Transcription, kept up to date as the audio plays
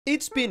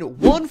It's been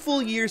 1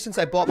 full year since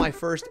I bought my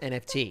first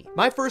NFT.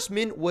 My first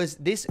mint was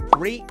this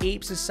Great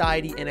Ape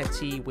Society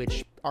NFT,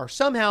 which are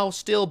somehow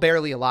still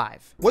barely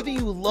alive. Whether you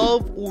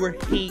love or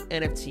hate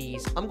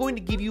NFTs, I'm going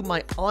to give you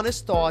my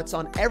honest thoughts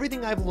on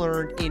everything I've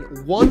learned in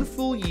 1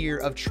 full year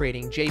of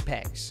trading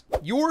JPEGs.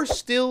 You're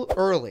still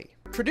early.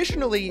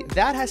 Traditionally,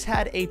 that has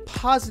had a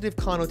positive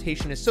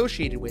connotation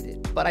associated with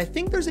it, but I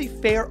think there's a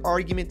fair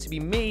argument to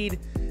be made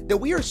that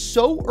we are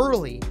so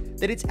early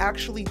that it's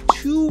actually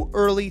too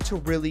early to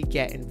really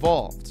get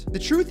involved. The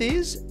truth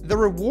is, the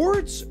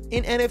rewards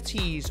in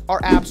NFTs are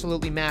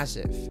absolutely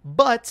massive,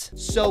 but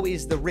so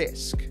is the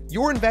risk.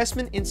 Your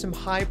investment in some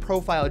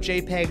high-profile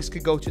JPEGs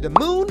could go to the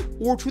moon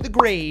or to the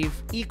grave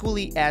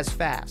equally as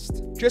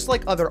fast. Just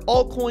like other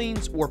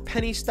altcoins or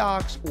penny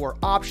stocks or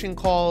option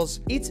calls,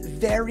 it's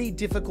very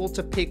difficult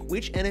to pick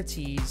which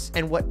NFTs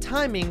and what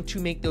timing to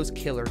make those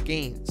killer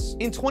gains.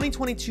 In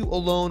 2022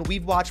 alone,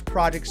 we've watched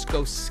projects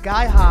go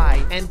sky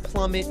high and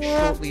plummet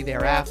shortly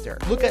thereafter.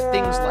 Look at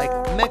things like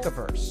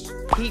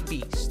Mechaverse, Hate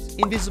Beast,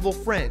 Invisible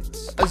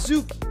Friends,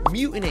 Azuki,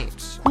 Mutant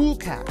Apes, Cool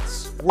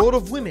Cats, World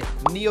of Women,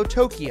 Neo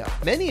Tokyo.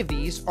 Many of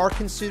these are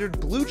considered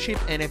blue chip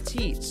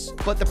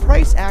NFTs, but the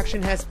price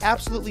action has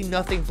absolutely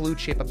nothing blue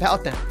chip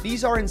about them.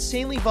 These are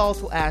insanely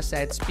volatile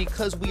assets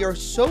because we are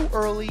so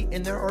early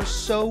and there are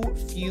so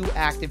few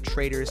active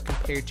traders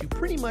compared to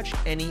pretty much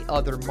any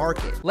other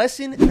market.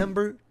 Lesson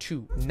number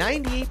 2,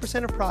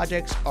 98% of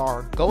projects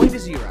are going to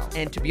zero.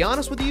 And to be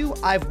honest with you,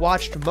 I've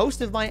watched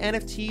most of my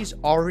NFTs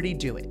already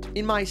do it.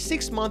 In my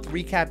 6-month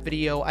recap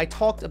video, I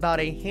talked about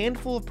a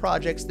handful of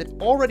projects that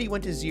already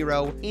went to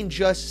zero in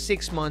just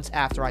 6 months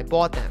after I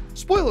bought them.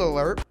 Spoiler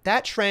alert,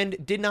 that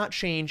trend did not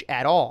change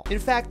at all. In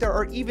fact, there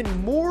are even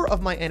more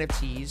of my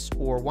NFTs,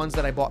 or ones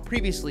that I bought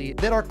previously,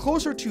 that are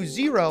closer to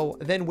zero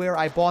than where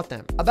I bought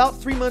them. About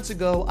 3 months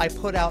ago, I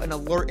put out an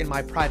alert in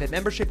my private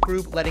membership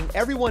group letting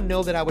everyone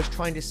know that I was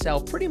trying to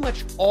sell pretty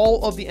much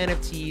all of the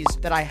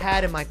NFTs that I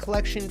had in my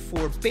collection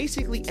for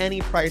basically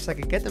any price I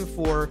could get them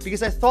for,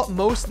 because I thought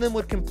most of them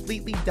would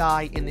completely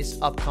die in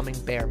this upcoming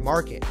bear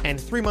market. And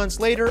 3 months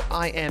later,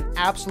 I am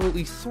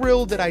absolutely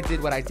thrilled that I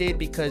did what I did,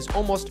 because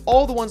almost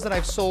all the ones that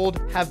I've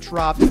sold have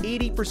dropped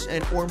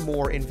 80% or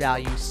more in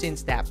value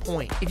since that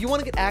point. If you want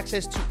to get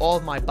access to all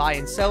of my buy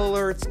and sell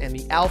alerts and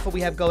the alpha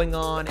we have going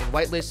on and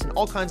whitelists and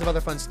all kinds of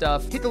other fun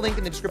stuff, hit the link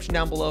in the description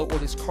down below or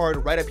this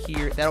card right up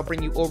here. That'll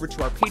bring you over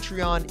to our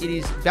Patreon. It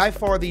is by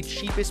far the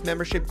cheapest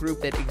membership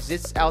group that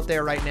exists out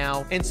there right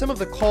now. And some of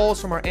the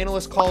calls from our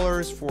analyst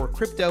callers for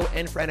crypto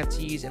and for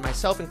NFTs, and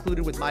myself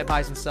included with my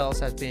buys and sells,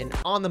 has been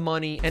on the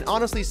money and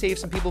honestly saved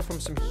some people from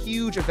some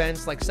huge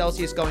events like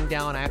Celsius going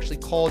down. I actually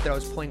called that I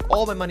was pulling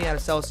all my money out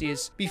of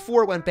Celsius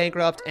before it went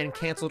bankrupt and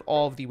canceled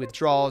all of the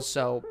withdrawals.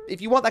 So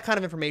if you want that kind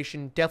of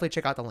information, definitely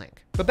check out the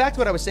link. But back to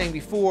what I was saying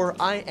before,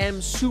 I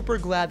am super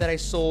glad that I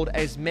sold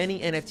as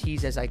many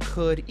NFTs as I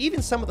could,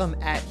 even some of them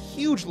at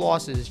huge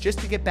losses, just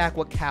to get back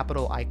what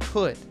capital I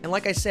could. And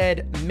like I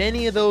said,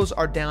 many of those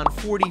are down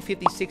 40,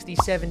 50, 60,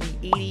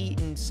 70, 80,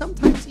 and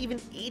sometimes even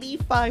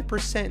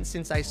 85%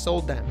 since I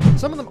sold them.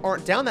 Some of them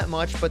aren't down that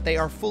much, but they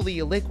are fully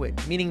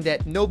illiquid, meaning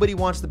that nobody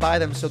wants to buy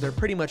them, so they're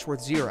pretty much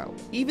worth zero.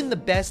 Even the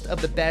best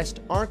of the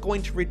best aren't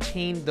going to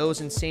retain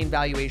those insane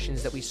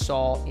valuations that we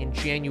saw in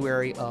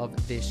January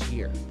of this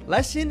year.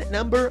 Lesson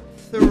number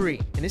 3,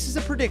 and this is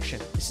a prediction.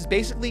 This is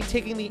basically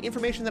taking the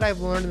information that I've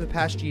learned in the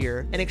past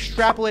year and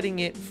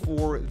extrapolating it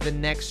for the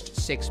next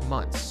 6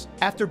 months.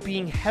 After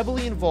being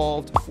heavily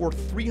involved for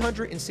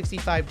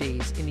 365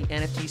 days in the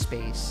NFT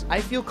space,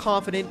 I feel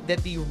confident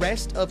that the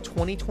rest of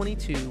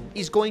 2022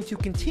 is going to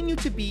continue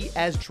to be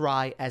as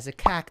dry as a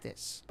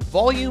cactus.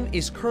 Volume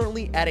is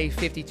currently at a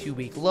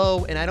 52-week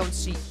low, and I don't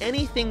see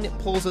anything that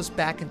pulls us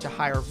back into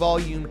higher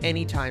volume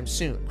anytime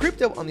soon.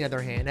 Crypto, on the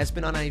other hand, has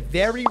been on a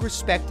very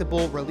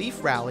respectable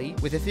relief rally,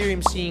 with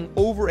Ethereum seeing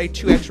over a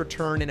 2x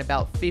return in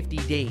about 50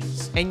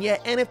 days. And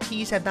yet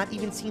NFTs have not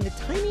even seen the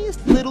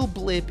tiniest little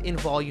blip in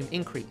volume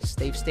increase.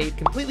 They've stayed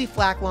completely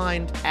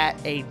flatlined at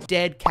a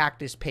dead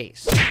cactus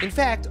pace. In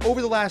fact,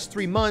 over the last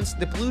 3 months,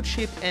 the blue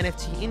chip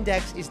NFT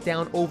index is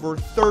down over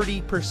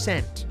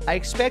 30%. I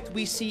expect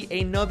we see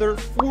another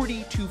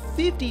 40 to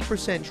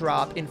 50%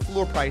 drop in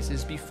floor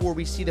prices before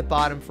we see the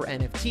bottom for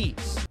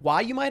NFTs.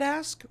 Why, you might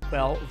ask?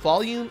 Well,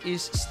 volume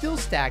is still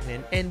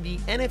stagnant, and the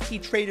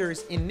NFT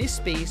traders in this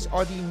space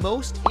are the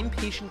most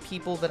impatient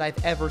people that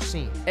I've ever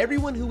seen.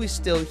 Everyone who is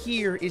still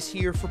here is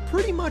here for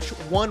pretty much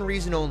one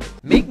reason only: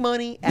 make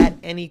money at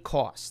any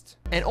cost.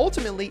 And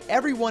ultimately,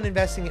 everyone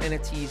investing in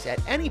NFTs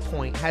at any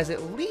point has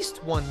at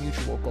least one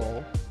mutual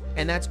goal,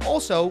 and that's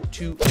also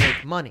to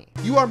make money.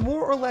 You are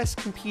more or less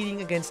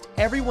competing against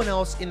everyone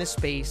else in the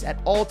space at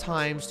all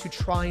times to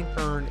try and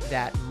earn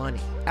that money.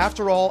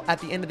 After all, at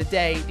the end of the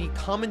day, the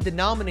common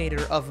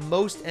denominator of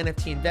most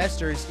NFT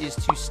investors is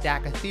to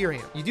stack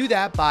Ethereum. You do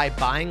that by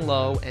buying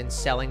low and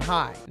selling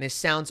high. And this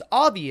sounds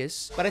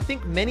obvious, but I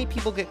think many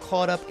people get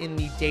caught up in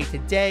the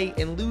day-to-day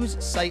and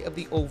lose sight of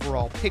the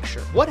overall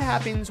picture. What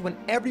happens when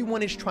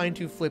everyone is trying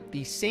to flip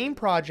the same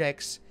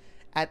projects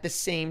at the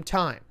same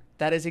time?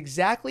 That is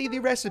exactly the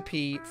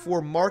recipe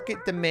for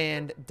market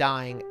demand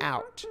dying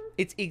out.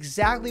 It's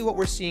exactly what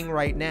we're seeing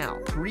right now.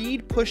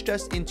 Greed pushed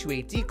us into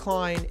a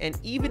decline, and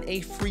even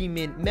a free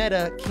mint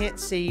meta can't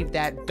save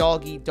that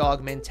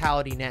dog-eat-dog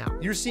mentality now.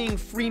 You're seeing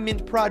free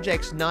mint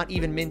projects not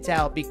even mint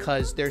out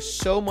because there's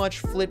so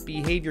much flip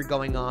behavior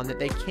going on that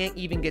they can't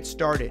even get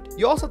started.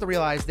 You also have to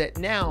realize that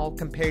now,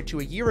 compared to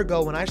a year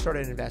ago when I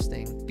started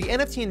investing, the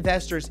NFT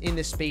investors in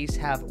this space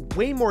have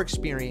way more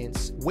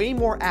experience, way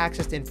more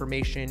access to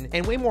information,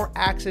 and way more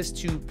access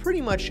to pretty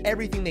much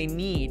everything they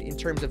need in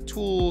terms of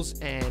tools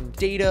and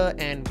data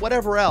and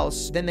whatever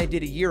else than they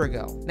did a year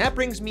ago. And that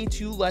brings me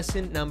to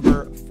lesson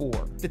number 4.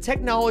 The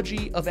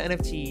technology of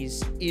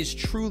NFTs is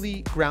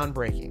truly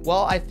groundbreaking.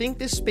 While I think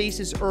this space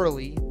is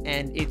early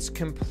and it's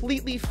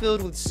completely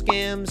filled with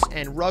scams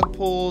and rug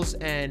pulls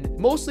and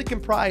mostly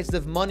comprised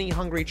of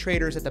money-hungry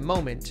traders at the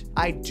moment,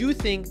 I do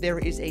think there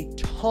is a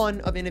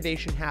ton of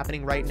innovation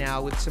happening right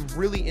now with some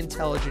really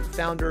intelligent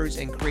founders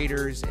and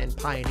creators and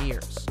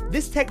pioneers.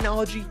 This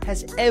technology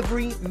has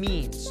every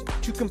means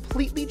to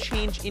completely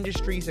change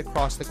industries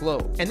across the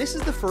globe. And this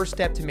is the first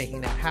step to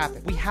making that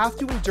happen. We have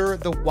to endure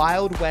the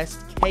Wild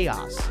West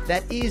chaos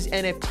that is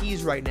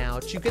NFTs right now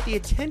to get the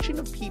attention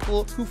of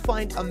people who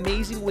find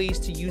amazing ways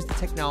to use the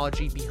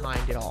technology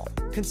behind it all.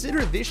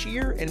 Consider this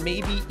year, and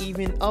maybe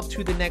even up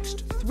to the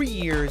next 3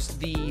 years,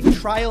 the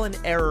trial and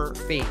error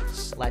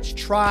phase. Let's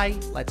try,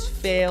 let's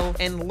fail,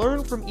 and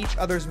learn from each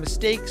other's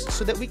mistakes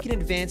so that we can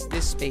advance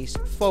this space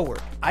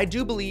forward. I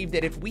do believe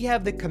that if we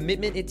have the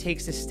commitment it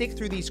takes to stick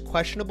through these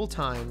questionable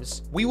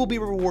times, we will be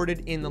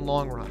rewarded in the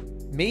long run.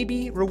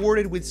 Maybe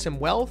rewarded with some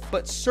wealth,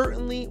 but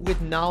certainly with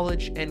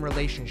knowledge and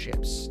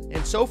relationships.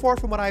 And so far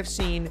from what I've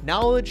seen,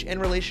 knowledge and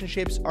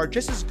relationships are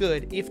just as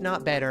good, if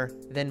not better,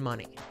 than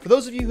money. For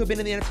those of you who have been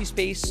in the NFT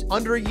space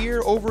under a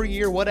year, over a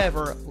year,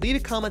 whatever, leave a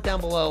comment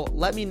down below.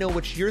 Let me know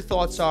what your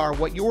thoughts are,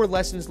 what your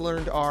lessons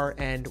learned are,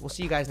 and we'll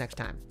see you guys next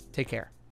time. Take care.